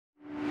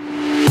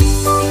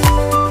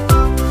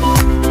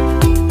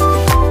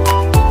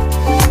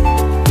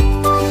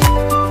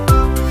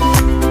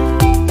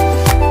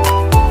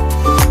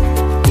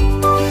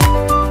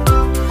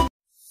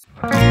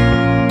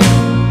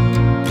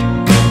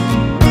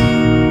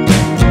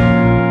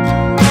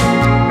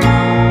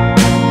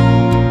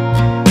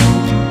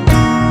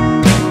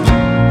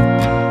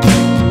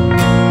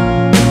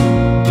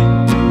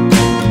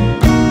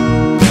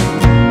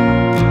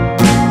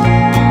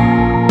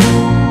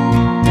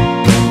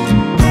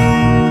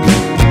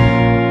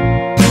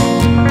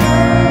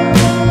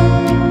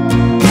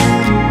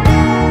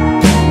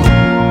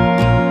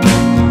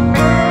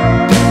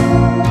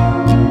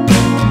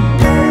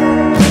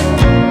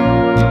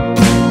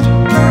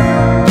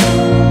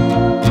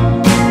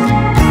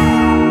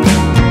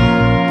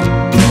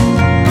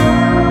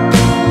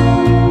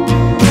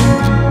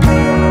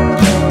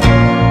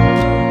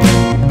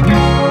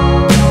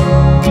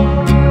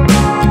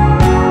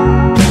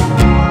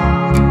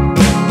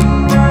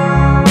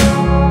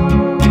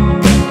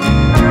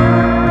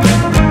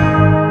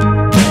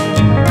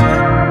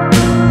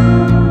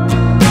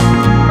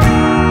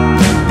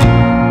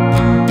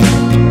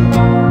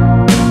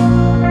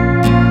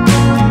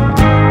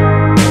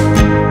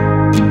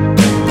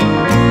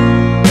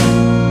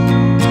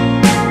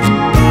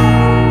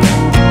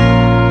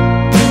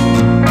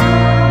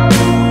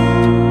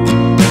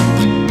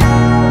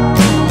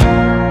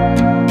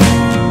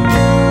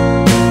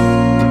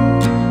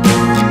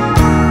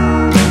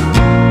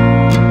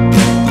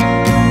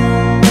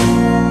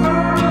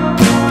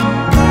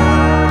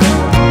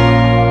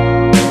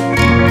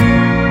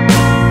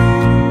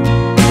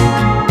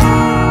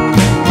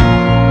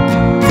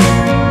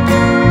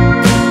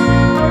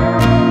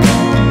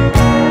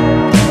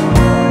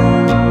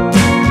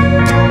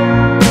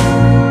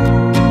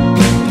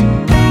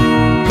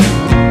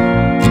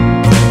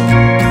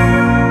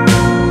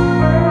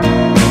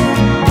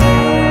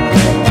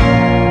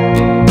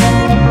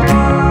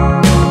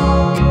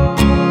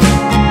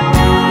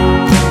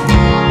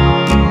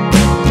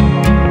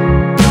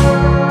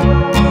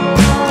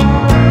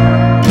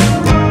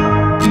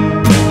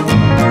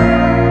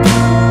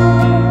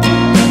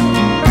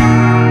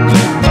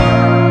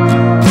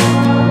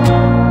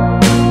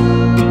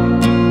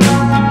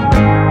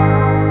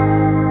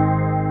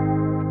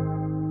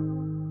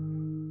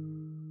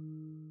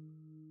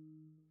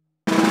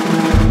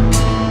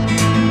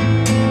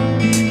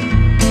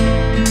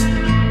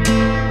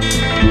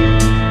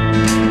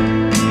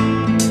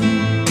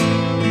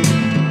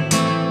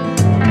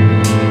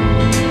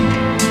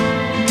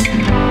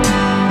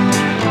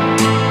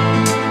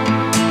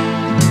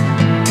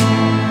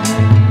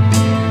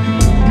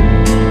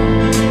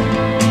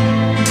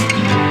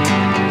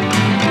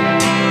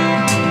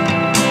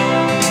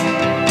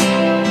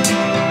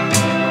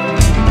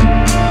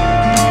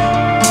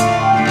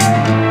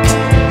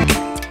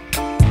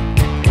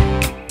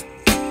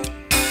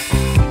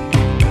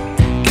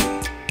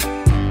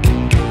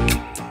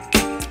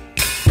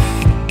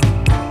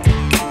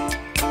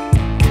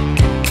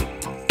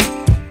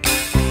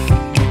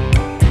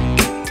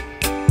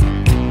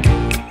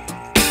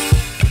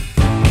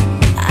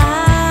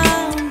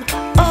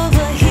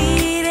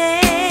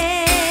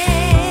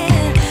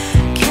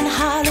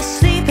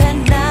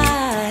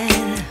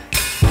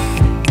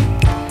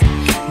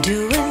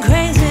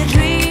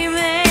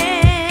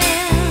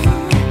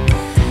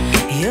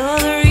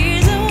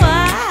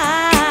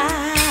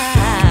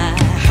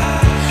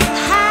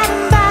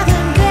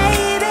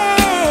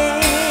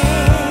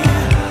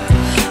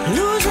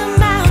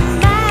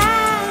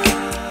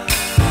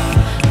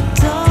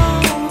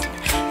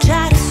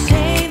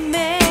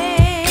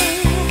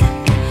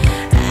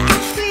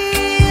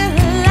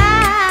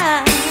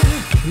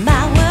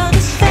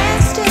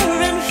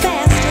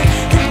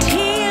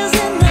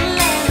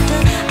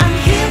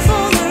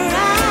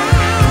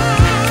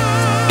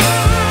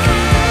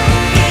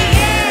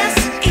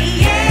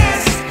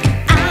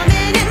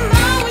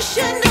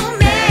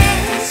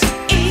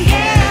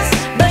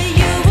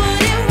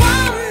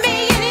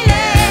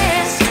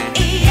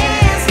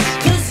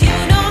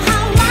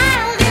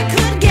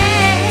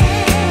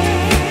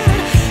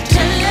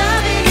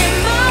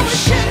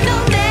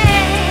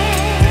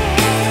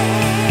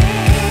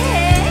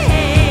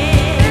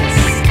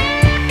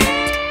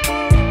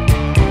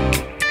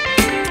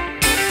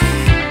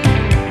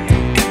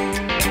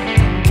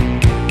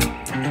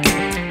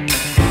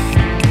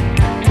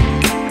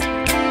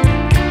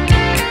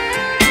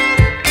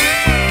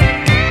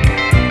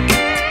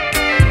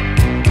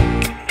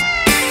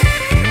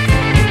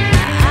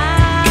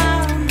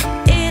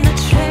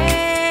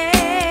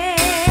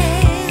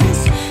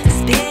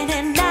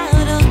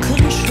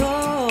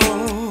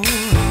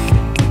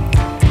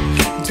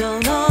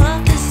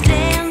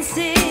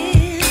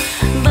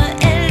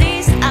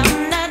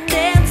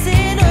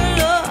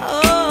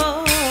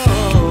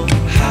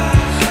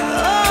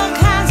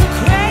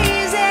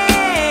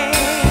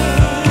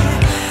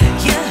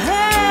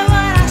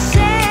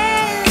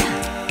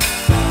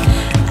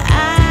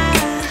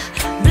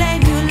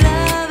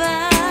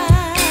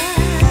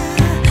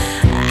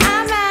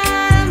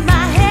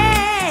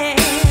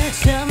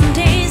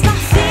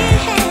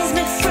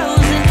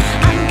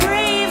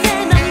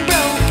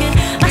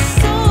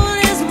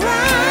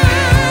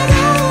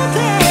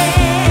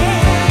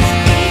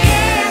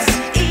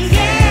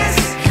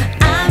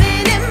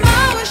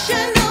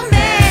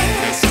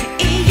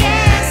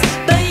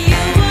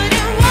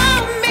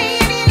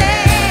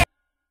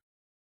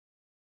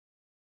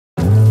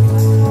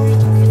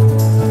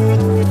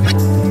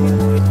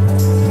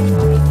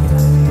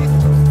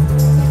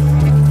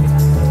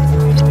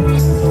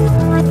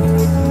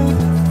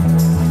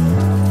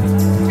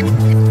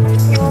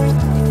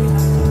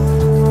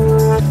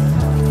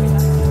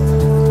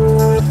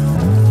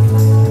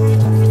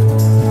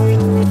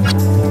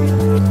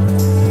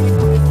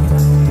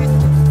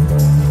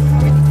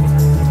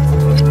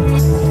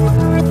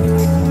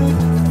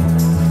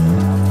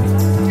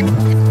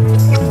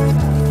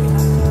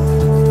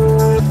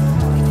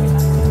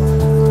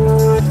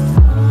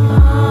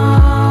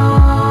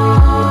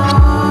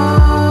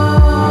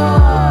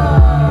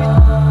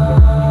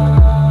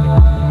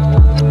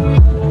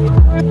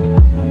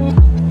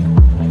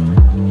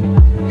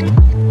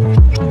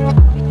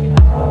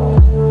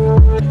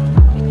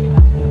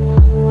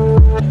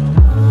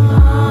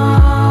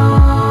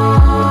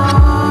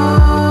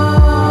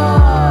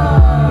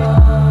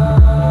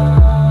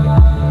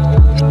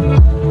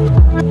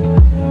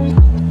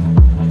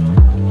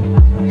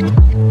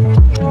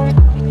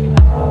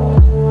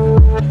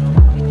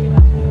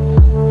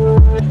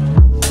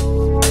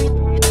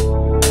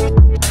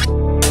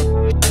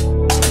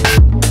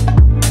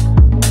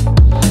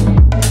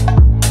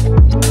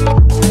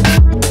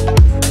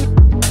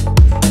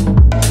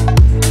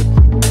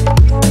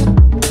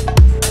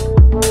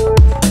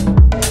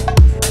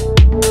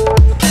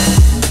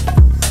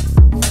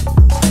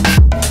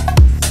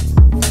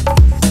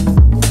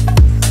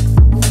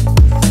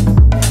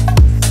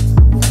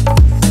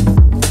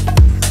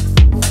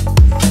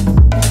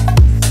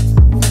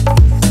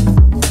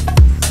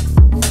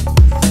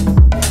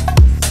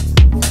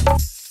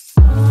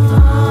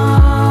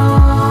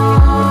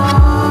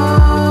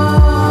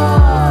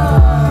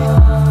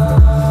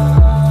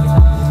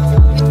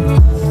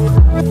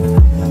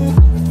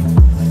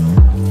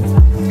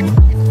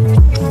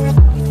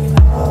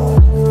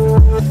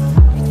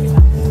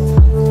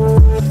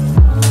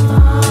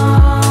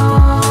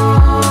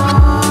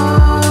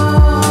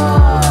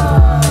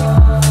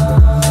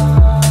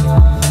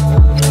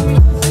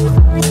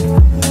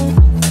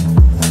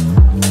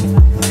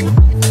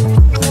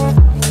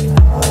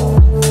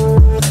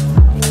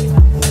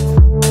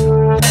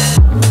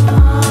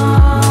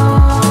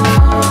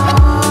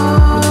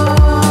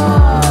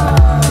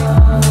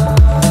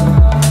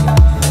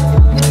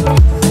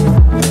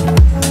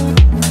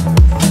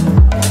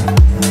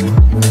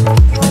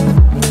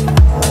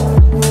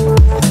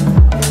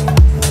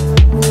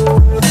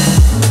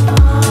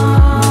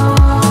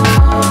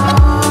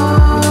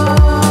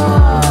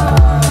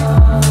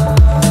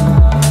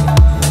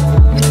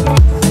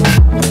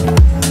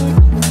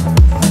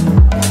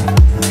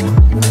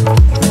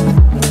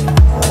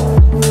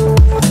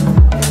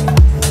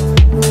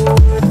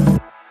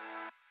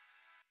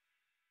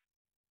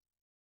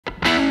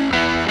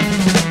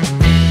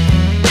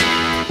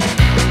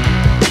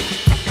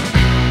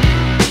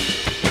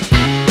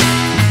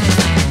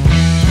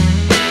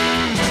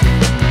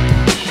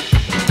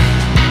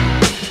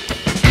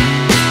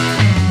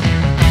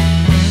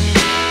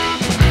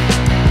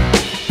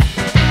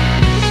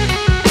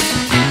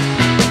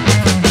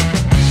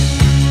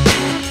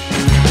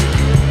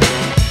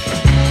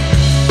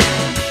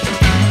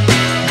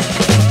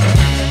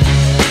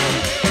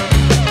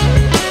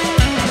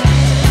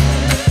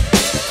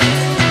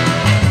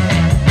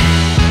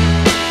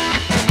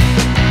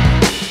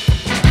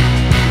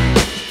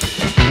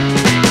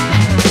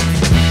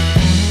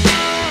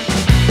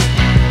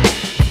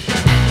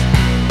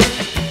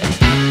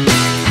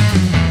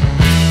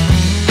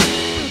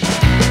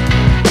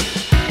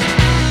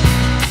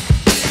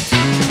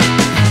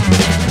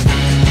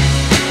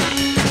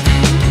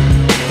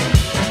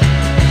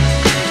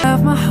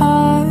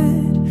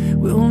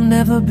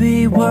never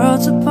be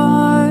worlds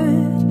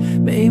apart,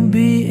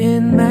 maybe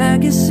in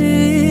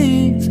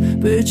magazines,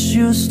 but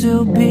you'll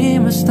still be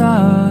my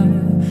star,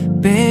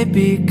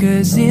 baby.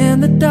 Cause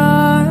in the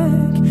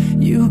dark,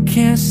 you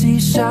can't see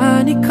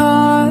shiny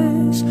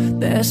cars.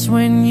 That's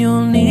when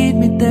you'll need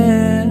me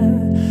there.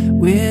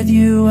 With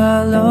you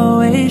I'll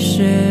always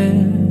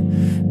share.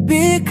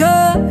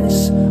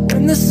 Because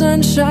when the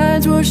sun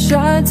shines, we'll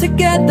shine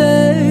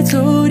together.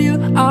 Told you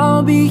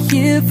I'll be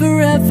here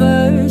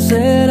forever.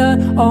 Said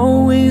I'll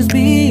always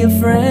be a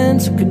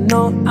friend. So could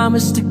know I'ma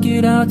stick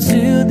it out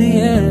to the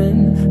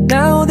end.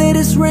 Now that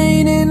it's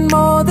raining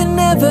more than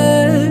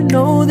ever,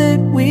 know that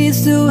we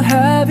still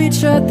have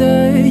each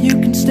other. You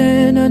can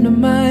stand under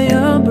my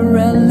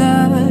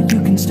umbrella. You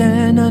can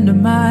stand under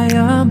my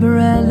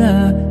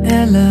umbrella.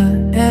 Ella,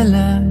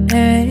 Ella,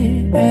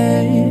 ay,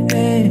 ay,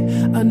 ay.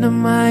 Under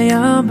my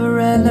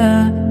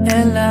umbrella.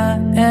 Ella,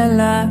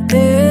 Ella,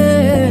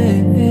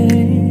 ay,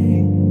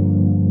 ay.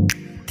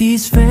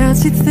 These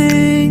fancy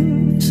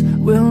things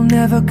will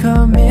never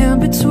come in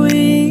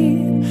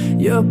between.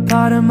 You're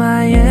part of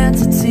my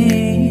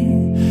entity,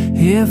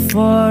 here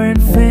for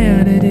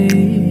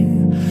infinity.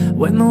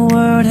 When the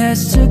world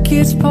has took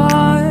its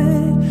part,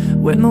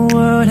 when the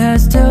world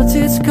has dealt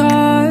its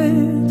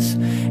cards,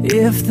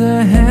 if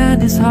the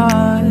hand is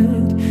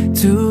hard,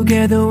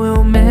 together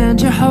we'll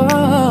mend your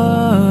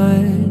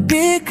heart.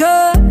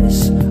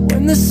 Because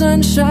when the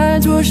sun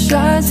shines, we'll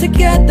shine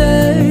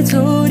together.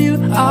 Told you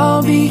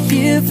I'll be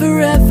here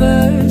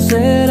forever.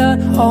 Said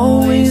I'll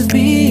always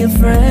be a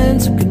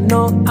friend. So could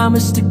know I'ma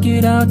stick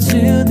it out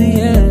to the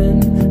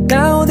end.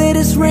 Now that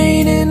it's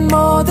raining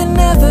more than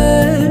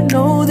ever,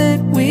 know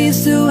that we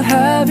still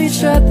have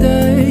each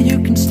other.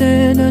 You can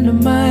stand under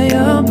my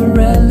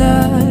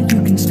umbrella.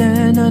 You can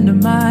stand under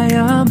my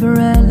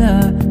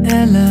umbrella.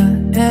 Ella,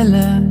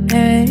 Ella,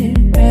 ay,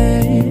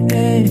 ay,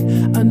 ay.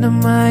 Under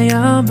my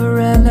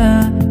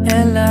umbrella.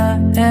 Ella,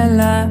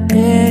 Ella,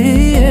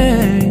 ay,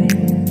 ay.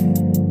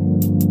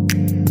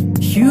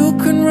 You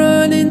can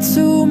run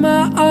into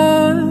my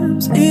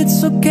arms.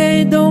 It's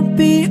okay, don't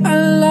be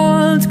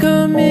alarmed.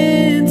 Come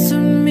into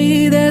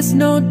me, there's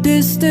no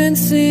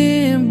distance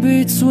in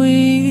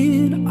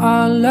between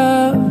our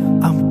love.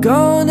 I'm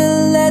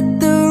gonna let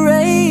the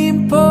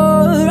rain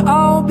pour.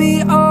 I'll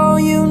be all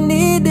you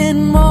need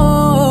and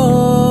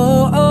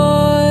more.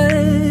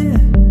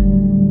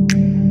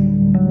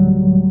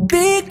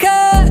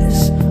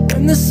 Because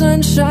when the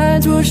sun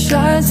shines, we'll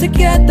shine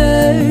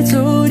together.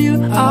 Told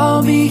you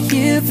I'll be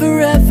here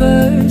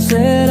forever.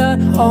 Said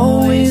I'll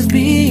always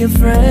be a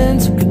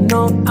friend. So could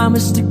know I'ma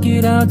stick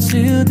it out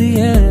to the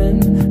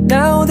end.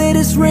 Now that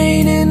it's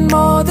raining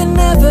more than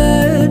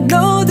ever,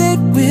 know that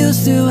we'll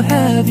still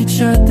have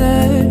each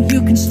other.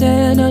 You can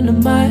stand under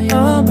my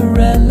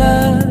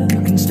umbrella.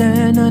 You can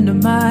stand under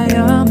my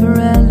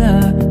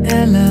umbrella.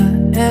 Ella,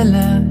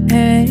 Ella,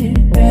 ay,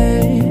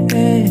 ay,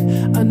 ay.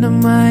 Under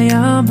my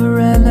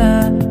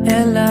umbrella.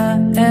 Ella,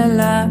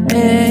 Ella,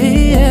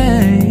 ay,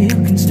 ay. You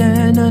can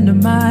stand under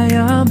my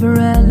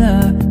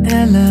umbrella.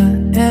 Ella,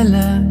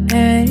 Ella,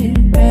 ay,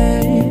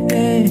 ay,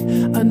 ay.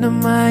 Under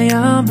my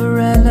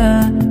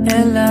umbrella.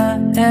 Ella,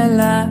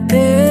 Ella, ay,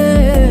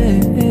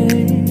 ay.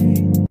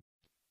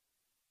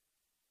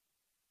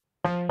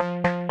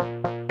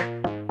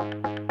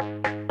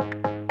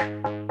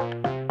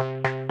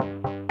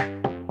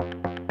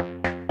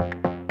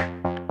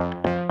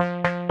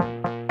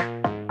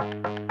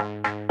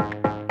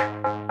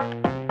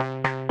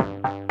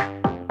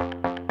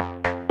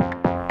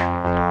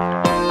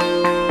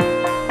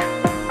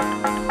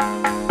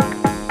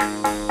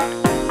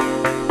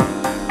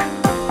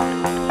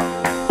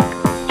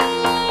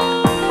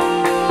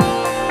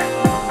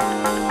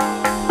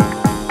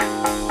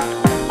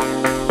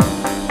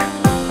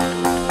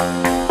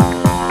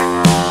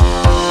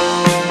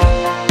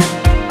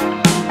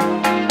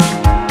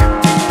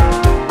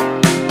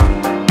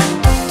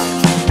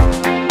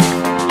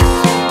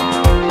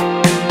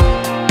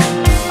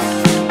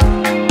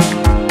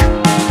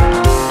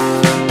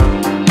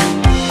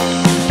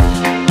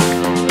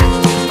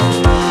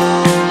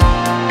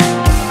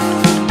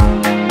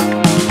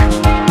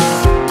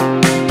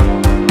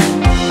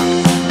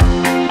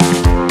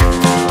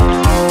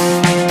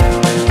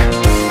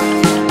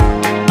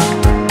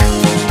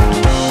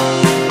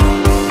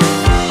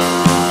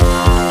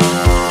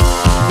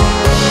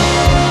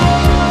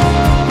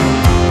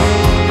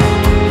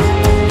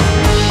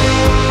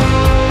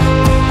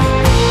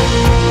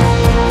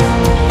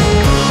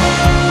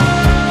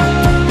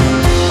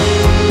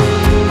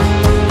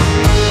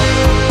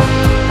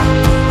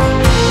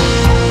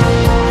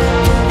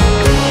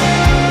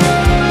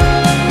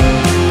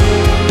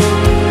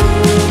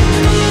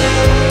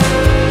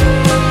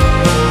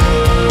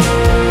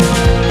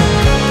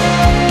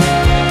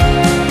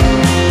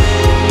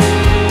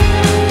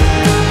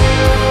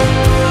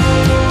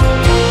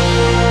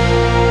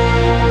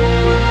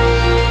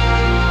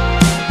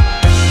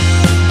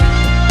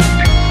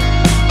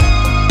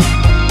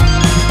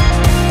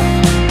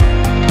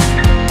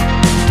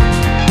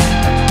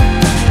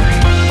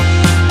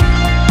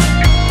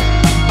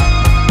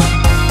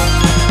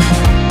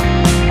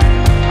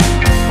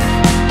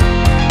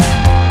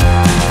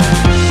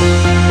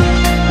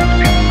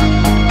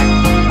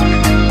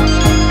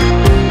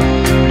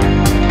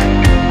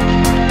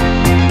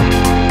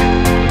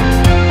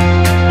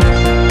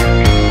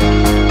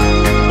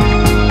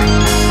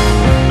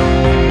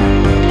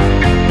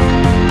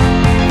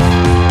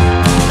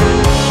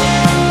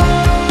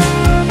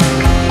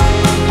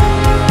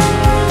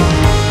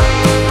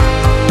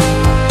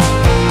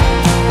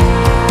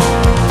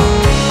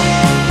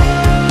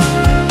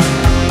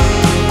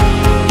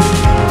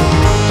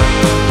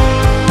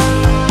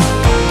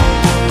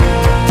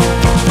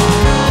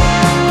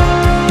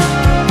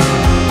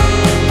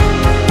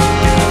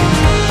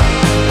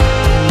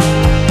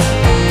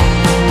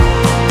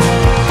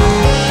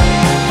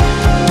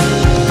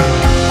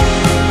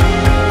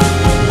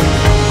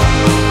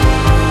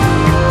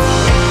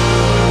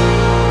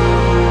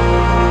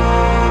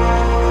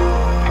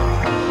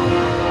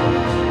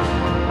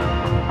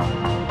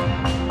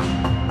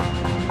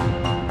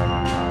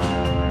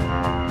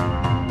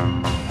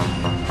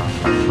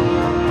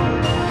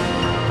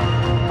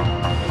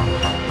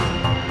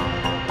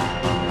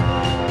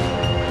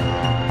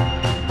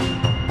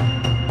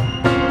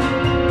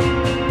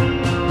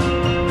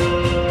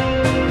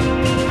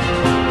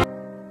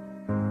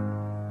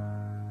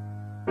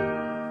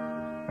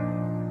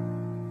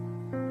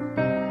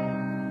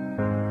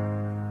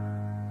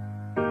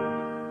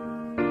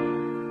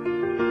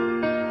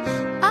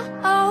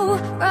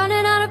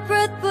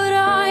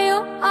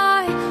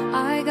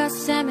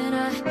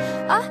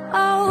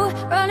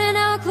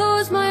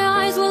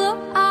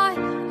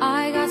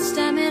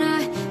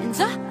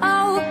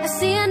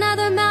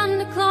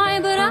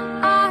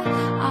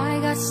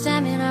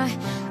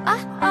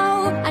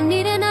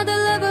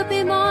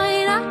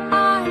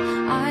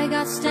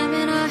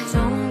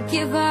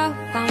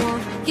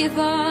 give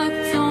up,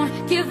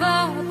 don't give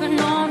up,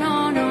 no,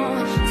 no,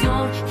 no.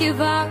 Don't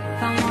give up,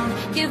 I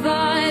won't give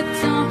up,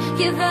 don't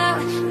give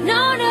up,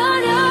 no, no,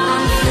 no.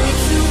 I'm free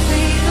to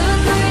be the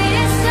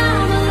greatest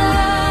time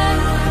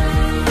alive.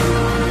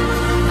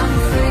 I'm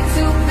free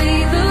to be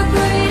the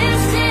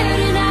greatest here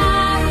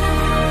tonight.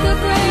 The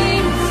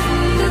greatest,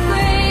 the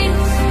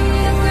greatest,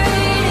 the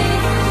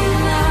greatest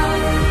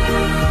love.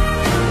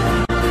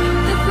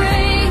 The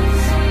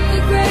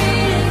greatest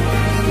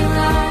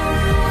love.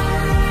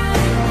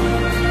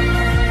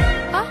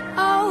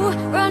 Uh-oh,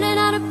 running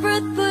out of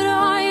breath, but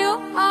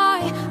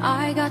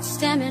I got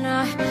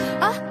stamina.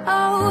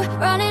 Uh-oh,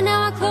 running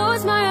now I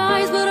close my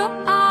eyes, but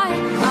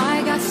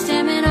I got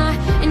stamina.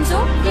 And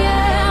oh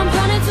yeah, I'm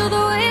running to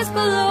the waves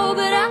below,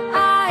 but I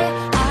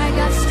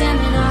got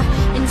stamina.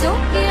 And oh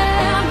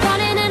yeah, I'm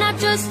running and I'm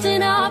just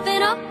enough,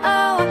 and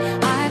oh,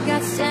 I've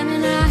got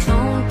stamina.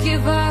 Don't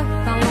give up,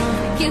 I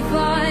won't give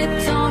up,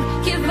 don't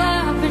give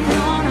up,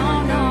 no,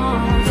 no, no.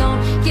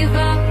 Don't give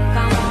up,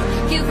 I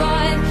won't give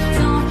up,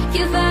 don't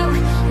give up,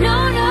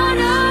 no, no,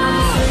 no.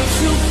 I'm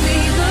free to be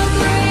the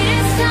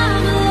greatest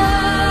time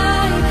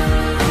alive.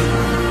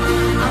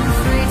 I'm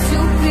free to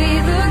be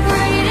the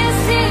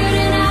greatest here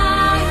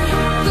tonight.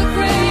 The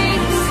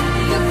greatest,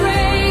 the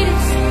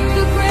greatest,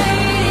 the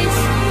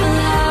greatest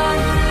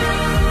alive.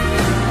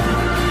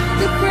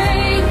 The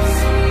greatest,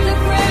 the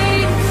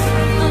greatest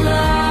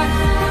alive.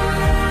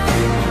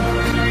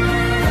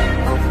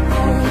 Oh,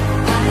 oh,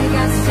 I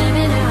got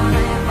stamina.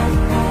 Oh,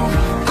 oh,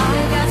 I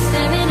got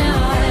stamina.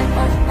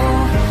 Oh,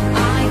 oh,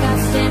 I got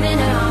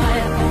stamina.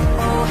 Oh,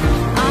 oh,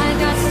 I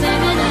got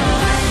stamina.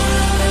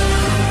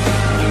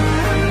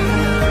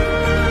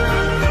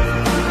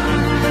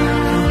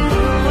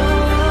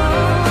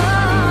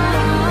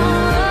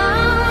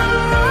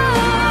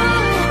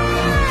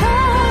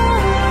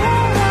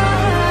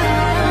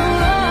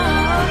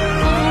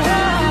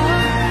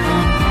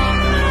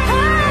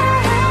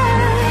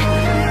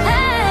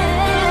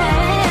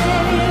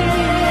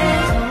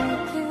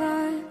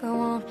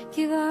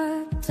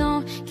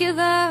 Don't give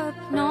up,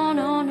 no,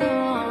 no,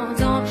 no.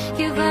 Don't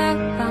give up,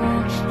 I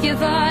won't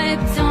give up,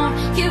 don't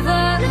give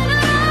up, no,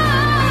 no.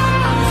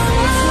 I'm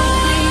free to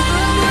be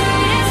the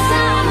greatest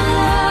time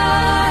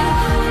alive.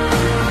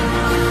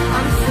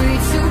 I'm free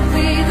to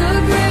be the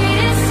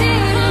greatest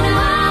here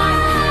tonight.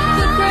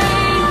 The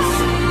greatest,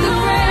 the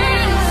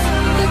greatest,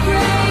 the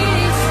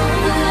greatest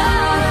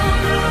alive.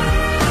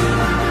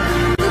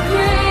 The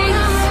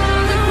greatest,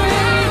 the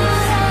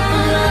greatest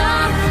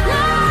alive.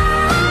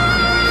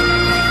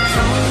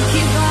 Don't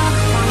give up, I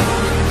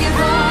won't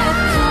give up,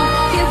 don't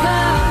give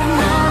up,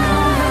 no, no,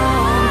 no. Don't give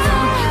up, I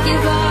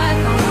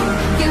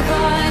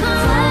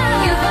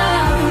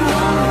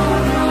won't give up, don't give up, no,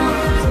 no, no.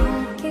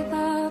 Don't give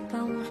up,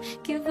 I won't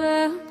give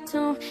up,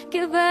 don't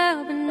give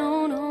up,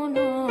 no, no,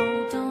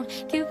 no. Don't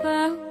give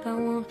up, I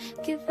won't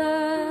give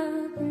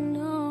up,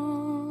 no.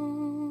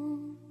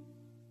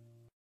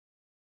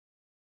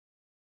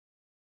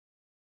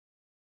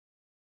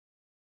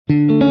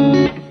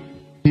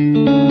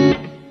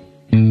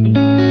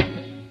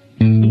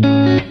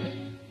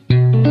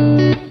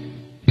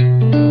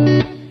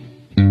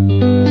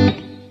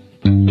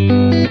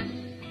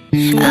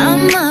 I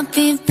might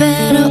be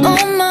better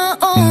on my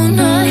own.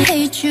 I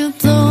hate you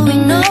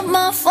blowing up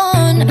my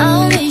phone.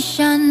 I wish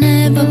I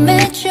never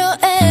met your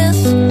ass.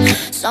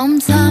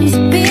 Sometimes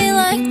it be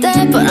like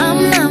that, but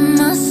I'm not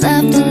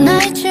myself.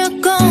 Tonight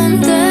you're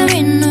gone, there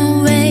ain't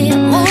no way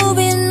I'm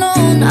moving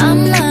on.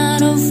 I'm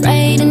not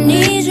afraid, I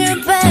need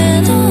you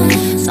bad.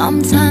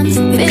 Sometimes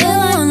it be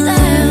like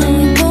that.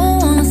 We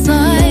both wanna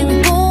fight, we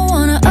both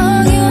wanna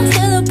argue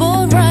until the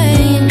boat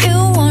rain. You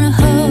wanna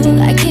hug,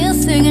 I can't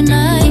say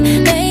goodnight.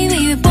 Baby,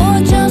 we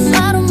both just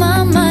out of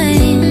my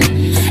mind.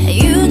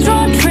 You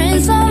draw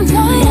trends on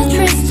point, I'm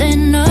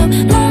twisting up.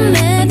 My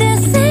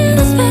medicine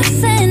is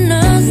fixing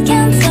us.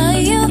 Can't tell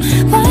you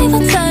why,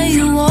 but tell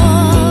you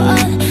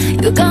what.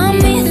 You got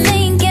me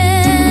thinking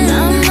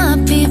I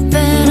might be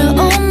better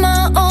on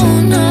my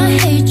own. I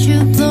hate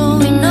you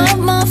blowing up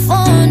my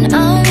phone. I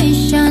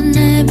wish I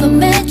never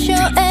met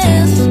your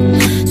ass.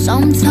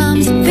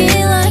 Sometimes it be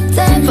like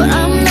that, but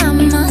I'm not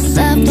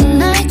myself.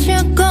 Tonight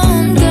you're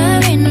gone,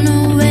 there ain't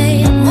no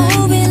way I'm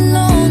moving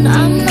on.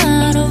 I'm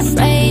not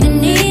afraid, I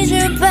need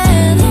you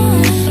bad.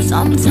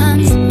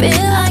 Sometimes it be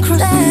like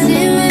that.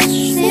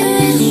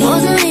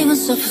 Wasn't even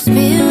supposed to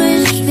be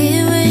wish,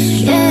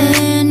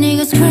 yeah.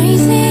 Niggas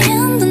crazy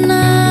in the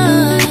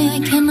night. I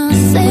cannot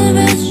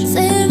savage,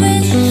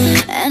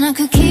 and I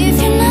could keep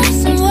you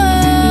nice and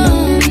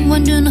warm.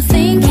 When you're not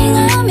thinking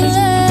I'm in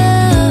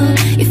love.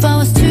 If I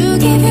was to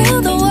give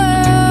you the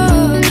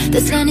world,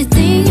 there's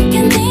anything you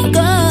can think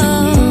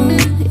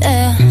of,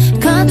 yeah.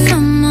 Got so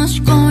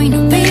much going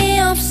to be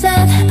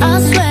upset. I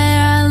swear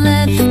I'll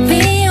let it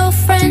be your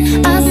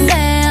friend. I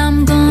say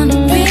I'm gonna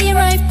be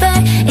right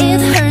back.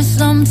 It hurts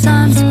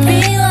sometimes to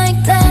be like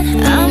that.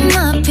 I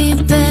might be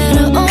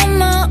better on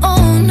my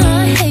own. I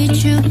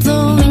hate you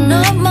blowing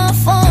up my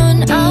phone.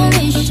 I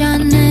wish I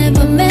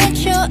never met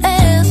your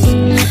ass.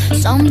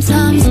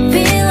 Sometimes it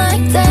be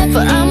like that,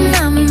 but I'm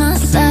not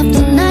myself.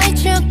 Tonight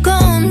you're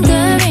gone,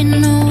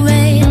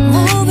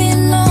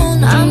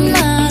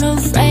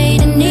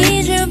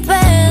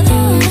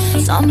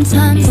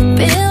 Sometimes it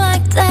be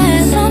like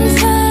that.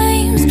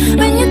 Sometimes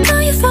when you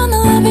thought you found the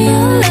love of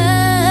your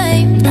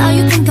life, now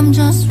you think I'm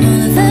just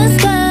one of those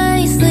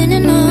guys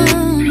leaning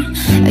on.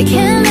 I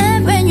can't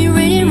let when you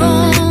read it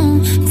wrong.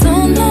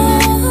 Don't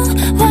know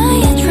why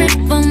you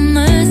trip on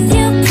us.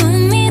 You put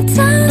me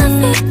down, I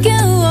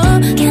figure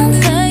out. Can't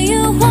tell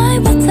you why,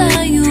 but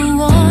tell you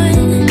what.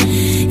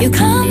 You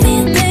caught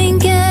me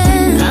thinking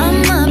I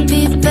might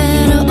be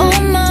better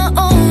on my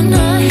own. I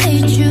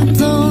hate you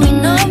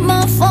blowing up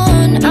my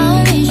phone.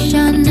 I wish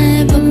I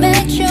never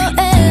met your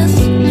ass.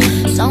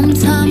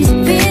 Sometimes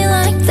it be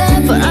like that,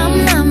 but I'm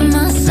not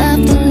myself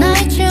the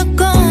night you're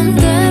gone.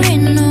 There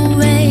ain't no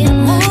way I'm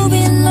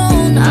moving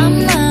alone. I'm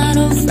not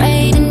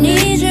afraid, I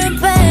need your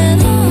bed.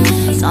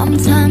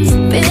 Sometimes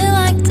it be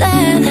like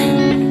that.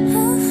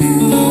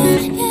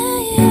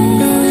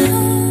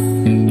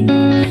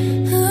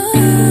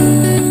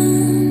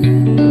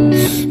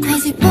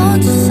 Crazy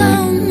thoughts is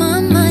on my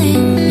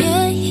mind,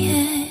 yeah,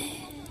 yeah.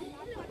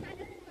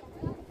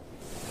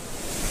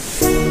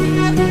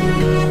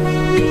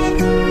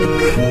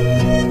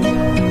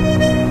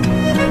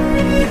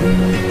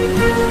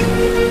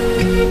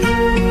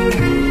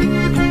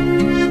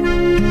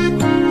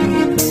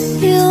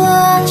 You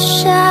are a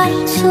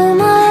shadow to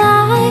my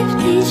life.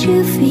 Did you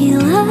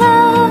feel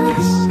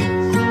us?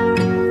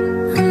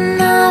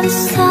 Another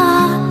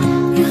star,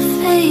 you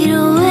fade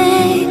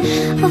away.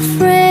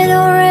 Afraid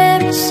or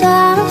rims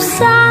out of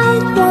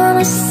sight.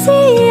 Wanna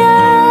see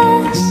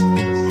us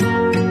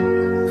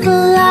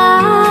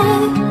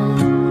alive.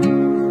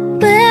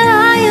 Where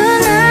are you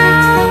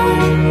now?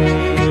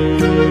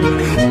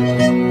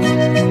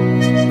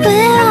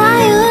 Where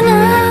are you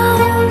now?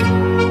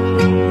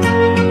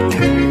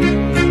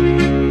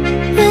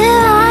 Where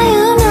are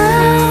you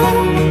now?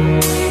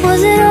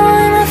 Was it all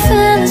in a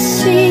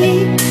fantasy?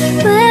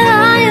 Where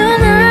are you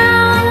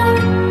now?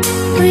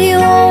 Were you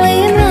only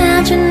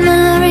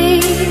imaginary?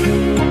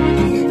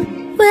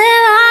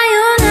 Where are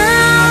you now?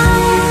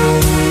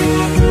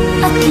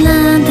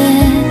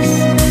 Atlantis,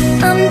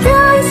 under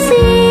the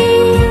sea,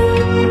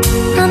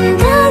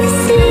 under the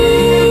sea.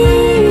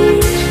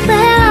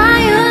 Where are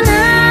you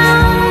now?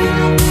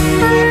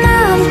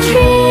 Another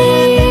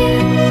tree.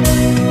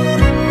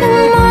 The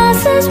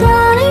monsters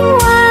running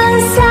wild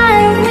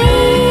inside of me.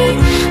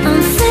 I'm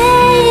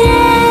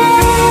faded.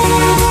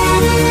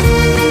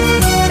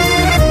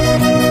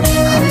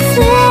 I'm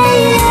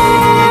faded.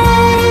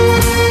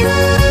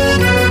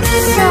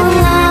 So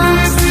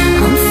lost.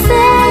 I'm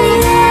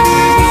faded.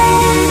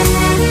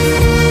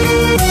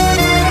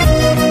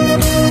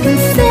 I'm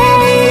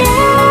faded.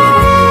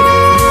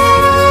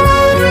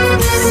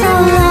 So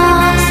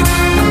lost.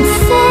 I'm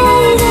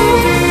faded.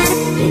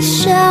 These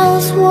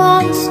shells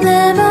once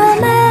never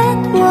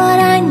meant what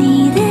I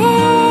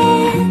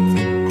needed.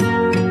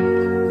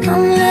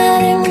 I'm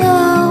letting go,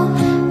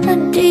 a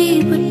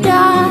deeper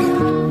dive.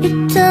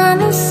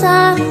 Eternal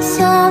silence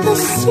of the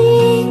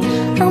sea.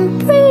 I'm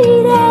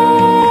breathing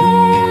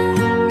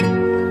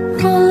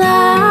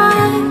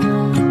alive.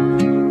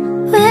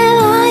 Where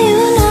are you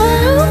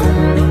now?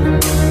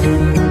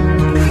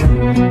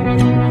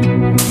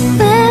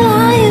 Where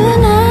are you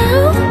now?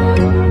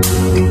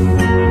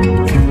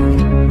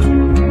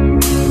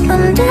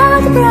 Under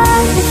the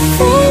bright and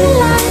fading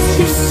lights,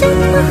 you set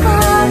my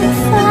heart on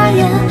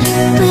fire.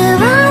 Where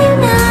are you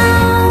now?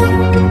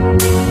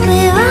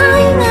 Where are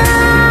you now?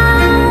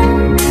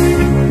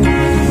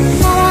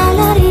 La la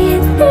la dee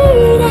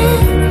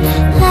breathing,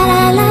 la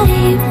la la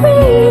dee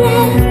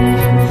breathing,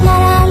 la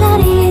la la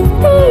dee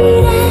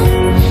breathing,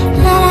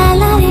 la la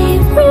la dee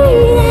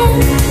breathing.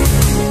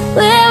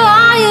 Where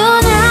are you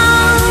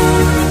now?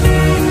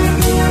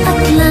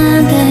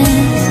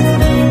 Atlantis,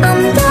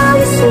 under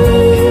the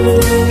sea,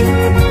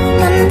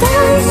 under the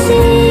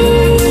sea.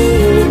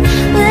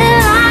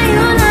 Where are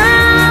you now?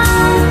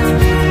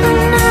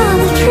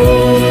 Another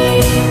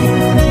tree.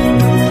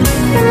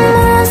 The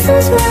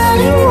monsters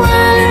running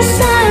wild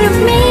inside of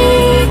me.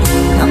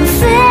 I'm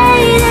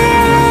faded.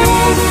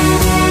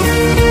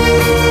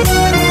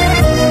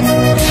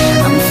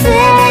 I'm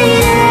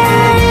faded.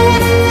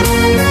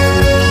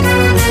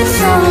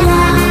 So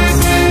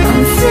lost.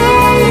 I'm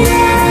faded.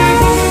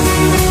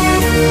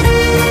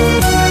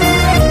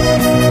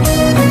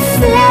 I'm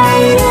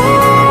faded.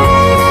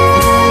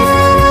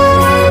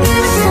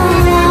 So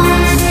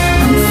lost.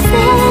 I'm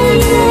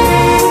faded.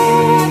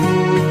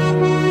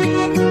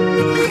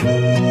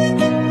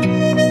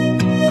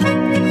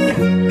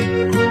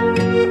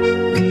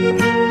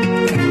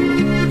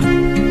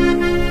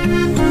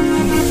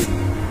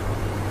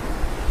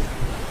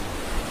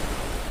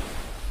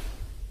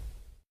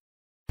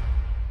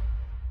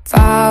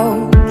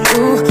 Found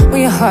you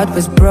when your heart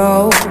was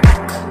broke.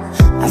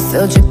 I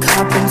filled your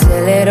cup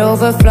until it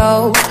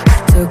overflowed.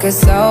 Took it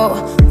so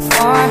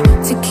far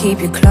to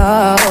keep you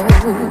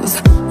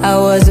close. I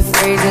was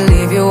afraid to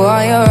leave you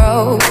on your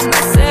own.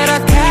 I said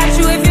I'd catch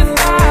you if you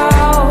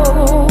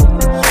fall,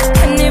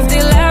 and if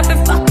they laugh,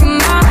 if I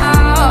come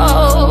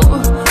out.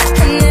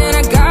 And then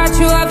I got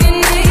you off your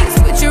knees,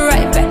 put you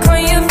right back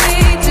on your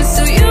feet, just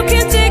so you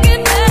can take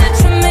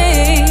advantage of me.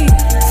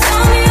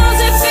 Tell me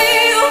how's it feel.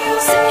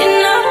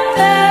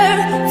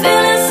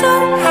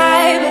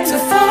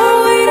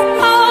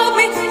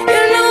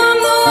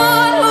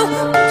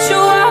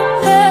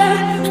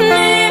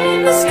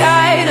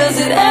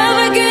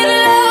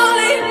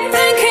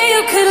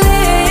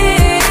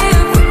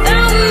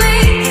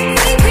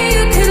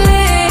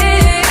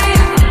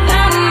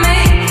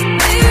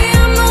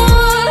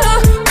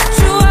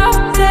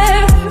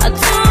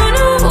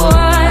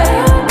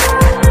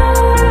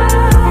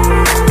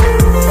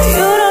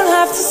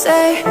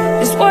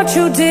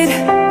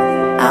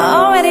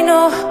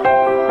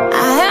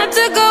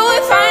 have to go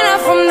and find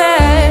out from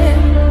there.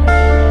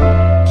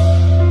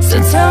 So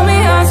tell me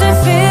how's it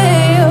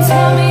feel?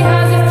 Tell me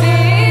how's it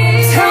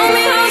feel? Tell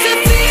me how's it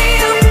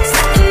feel?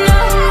 Sitting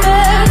up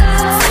there,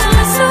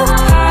 feeling so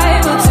high,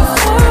 but too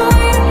far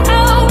away to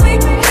help me.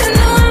 You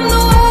know I'm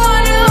the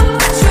one who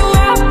put you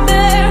out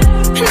there,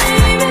 and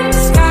even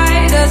the sky.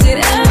 Does it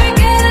ever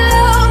get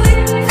lonely?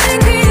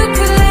 Thinking you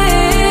could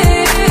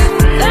live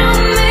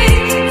without me.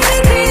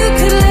 Thinking you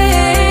could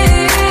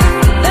live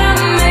without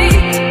me.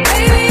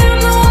 Baby, I'm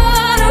the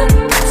one who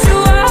put you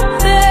out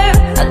there.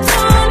 I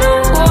don't know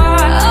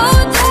why, oh,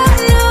 don't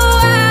know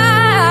why.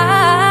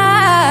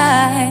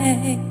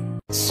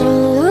 So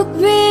look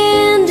me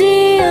in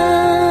the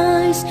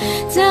eyes,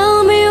 tell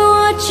me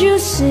what you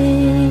see.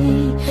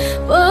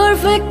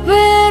 Perfect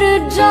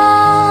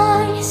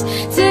paradise,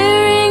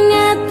 tearing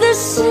at the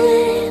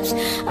seams.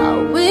 I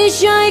wish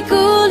I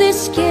could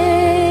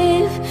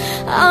escape,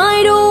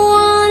 I don't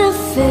wanna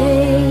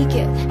fake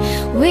it.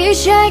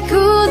 Wish I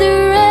could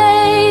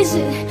erase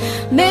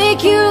it,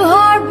 make you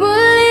hard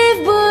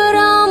believe, but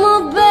I'm a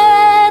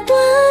bad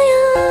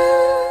liar,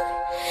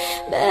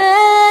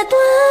 bad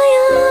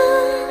liar.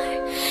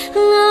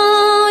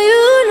 Now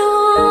you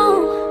know,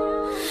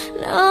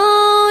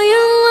 now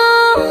you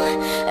know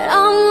that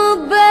I'm a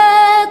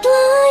bad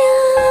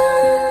liar,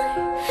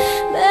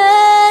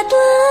 bad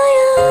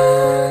liar.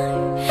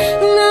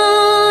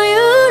 Now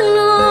you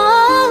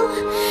know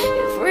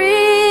you're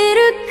free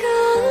to go.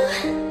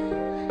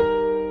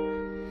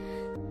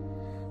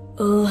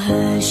 Oh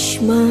hush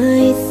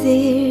my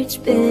fear, it's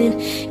been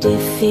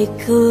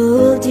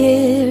difficult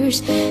years,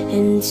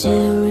 and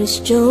terrorists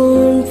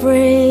don't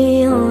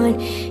prey on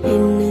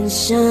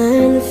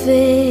innocent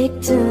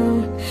victim.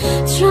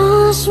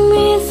 Trust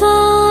me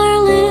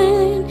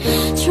darling,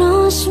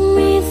 trust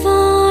me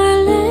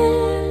darling.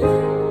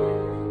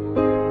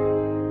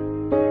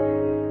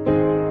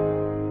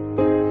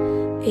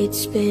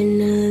 It's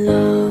been a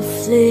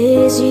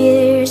loveless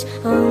years,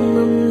 I'm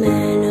a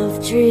man of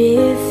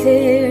three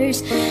fears: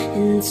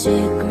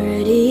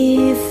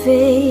 integrity,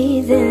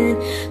 faith, and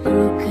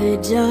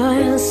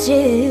crocodile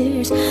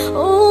tears.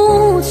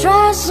 Oh,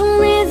 trust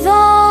me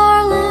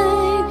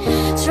darling,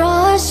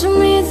 trust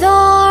me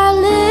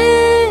darling.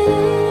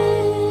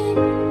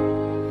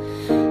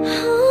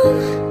 Oh,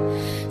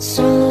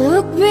 so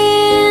look me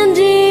in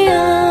the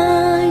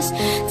eyes,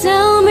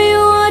 tell me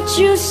what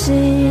you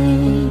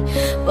see.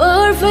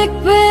 Perfect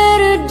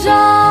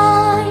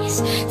paradise,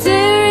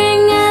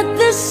 tearing at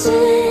the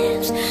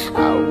seams. I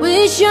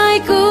wish I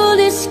could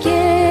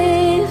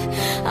escape,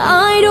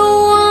 I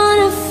don't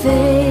wanna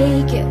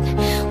fake it.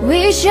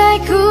 Wish I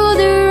could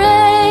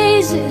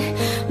erase it,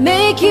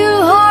 make you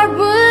hard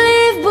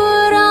believe,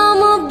 but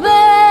I'm a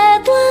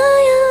bad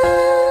liar,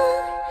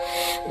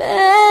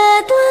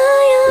 bad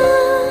liar.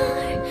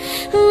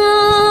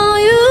 Now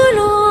you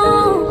know,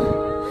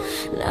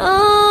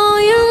 now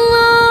you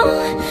know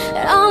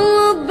that I'm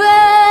a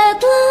bad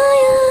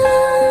liar,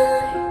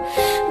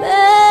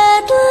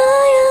 bad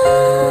liar.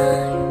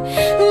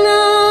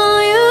 Now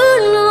you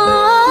know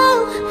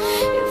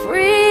you're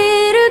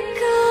free to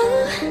go.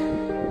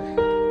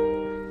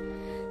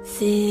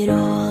 That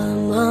all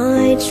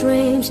my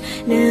dreams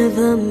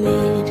never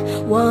meant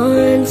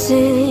one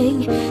thing.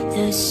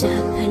 There's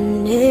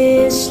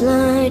happiness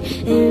lying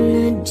in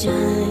a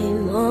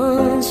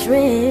diamond's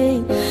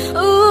ring.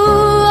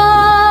 Oh,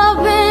 I've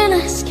been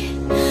asking,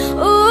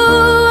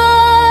 oh,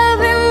 I've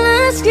been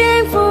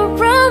asking for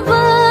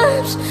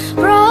problems,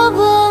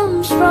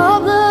 problems,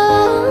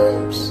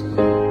 problems.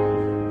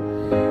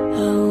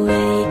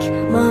 Awake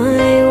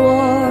my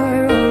war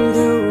on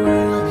the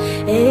world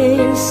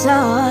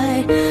inside.